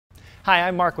Hi,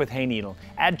 I'm Mark with Hayneedle.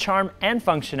 Add charm and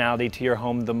functionality to your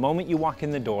home the moment you walk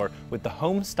in the door with the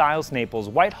Home Styles Naples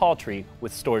White Hall Tree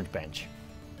with storage bench.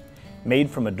 Made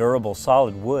from a durable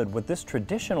solid wood, what this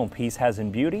traditional piece has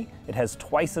in beauty, it has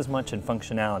twice as much in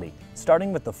functionality,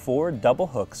 starting with the 4 double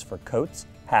hooks for coats,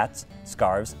 hats,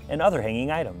 scarves, and other hanging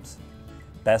items.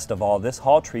 Best of all, this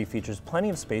hall tree features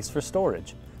plenty of space for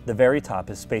storage. The very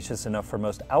top is spacious enough for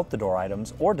most out-the-door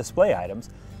items or display items,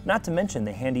 not to mention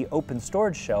the handy open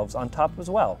storage shelves on top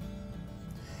as well.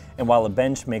 And while a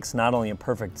bench makes not only a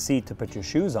perfect seat to put your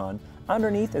shoes on,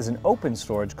 underneath is an open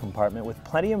storage compartment with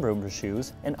plenty of room for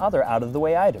shoes and other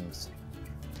out-of-the-way items.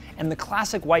 And the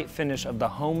classic white finish of the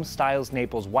Home Styles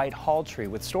Naples White Hall Tree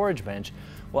with storage bench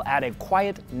will add a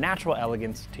quiet, natural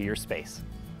elegance to your space.